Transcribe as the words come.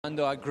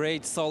Nando, a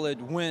great,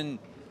 solid win.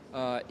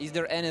 Is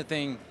there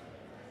anything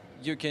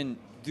you can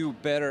do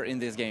better in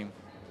this game?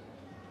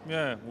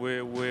 Yeah,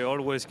 we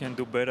always can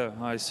do better.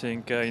 I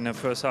think in the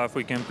first half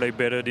we can play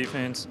better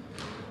defense,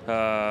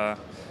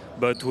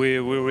 but we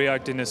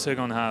react in the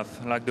second half.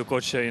 Like the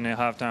coach said in the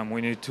halftime,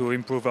 we need to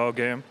improve our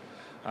game.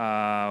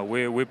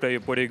 We play a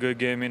pretty good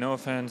game in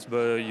offense,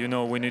 but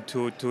we need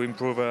to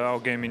improve our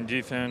game in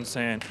defense,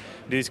 and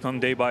this comes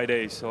day by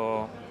day.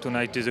 So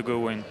tonight is a good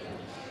win.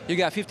 You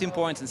got 15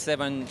 points and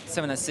seven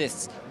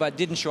assists, but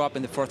didn't show up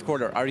in the fourth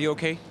quarter. Are you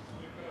okay?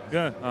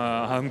 Yeah,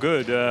 I'm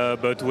good,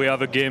 but we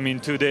have a game in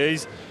 2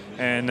 days,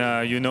 and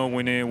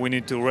we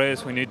need to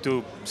rest, we need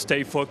to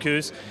stay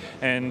focused,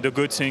 and the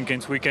good thing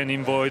is we can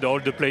avoid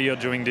all the players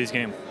during this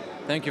game.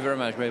 Thank you very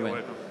much, great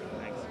win.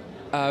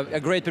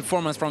 A great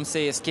performance from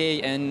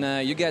CSKA,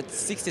 and you get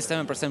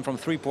 67% from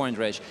three-point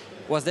range.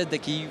 Was that the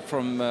key for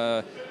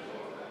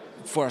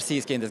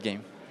CSKA in this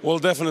game? Well,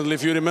 definitely.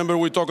 If you remember,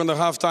 we talked on the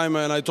halftime,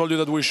 and I told you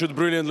that we shoot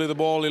brilliantly the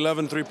ball.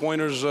 11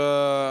 three-pointers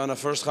in the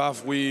first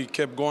half. We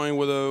kept going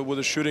with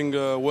the shooting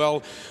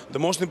well. The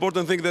most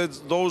important thing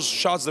that those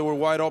shots that were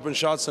wide open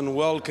shots and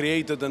well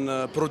created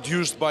and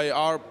produced by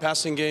our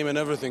passing game and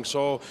everything.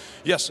 So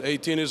yes,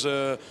 18 is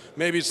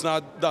maybe it's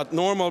not that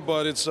normal,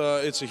 but it's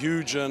a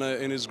huge and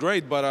it's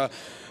great. But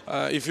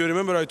if you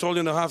remember, I told you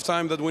in the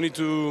halftime that we need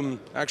to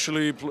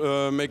actually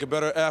make a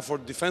better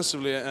effort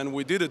defensively, and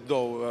we did it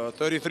though.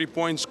 33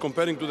 points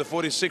comparing to the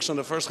 46 on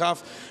the first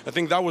half. I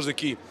think that was the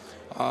key.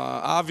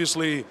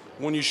 Obviously,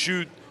 when you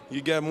shoot,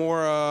 you get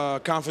more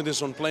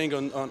confidence on playing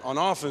on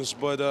offense,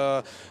 but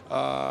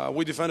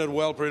we defended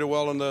well, pretty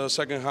well in the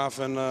second half,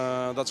 and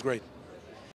that's great.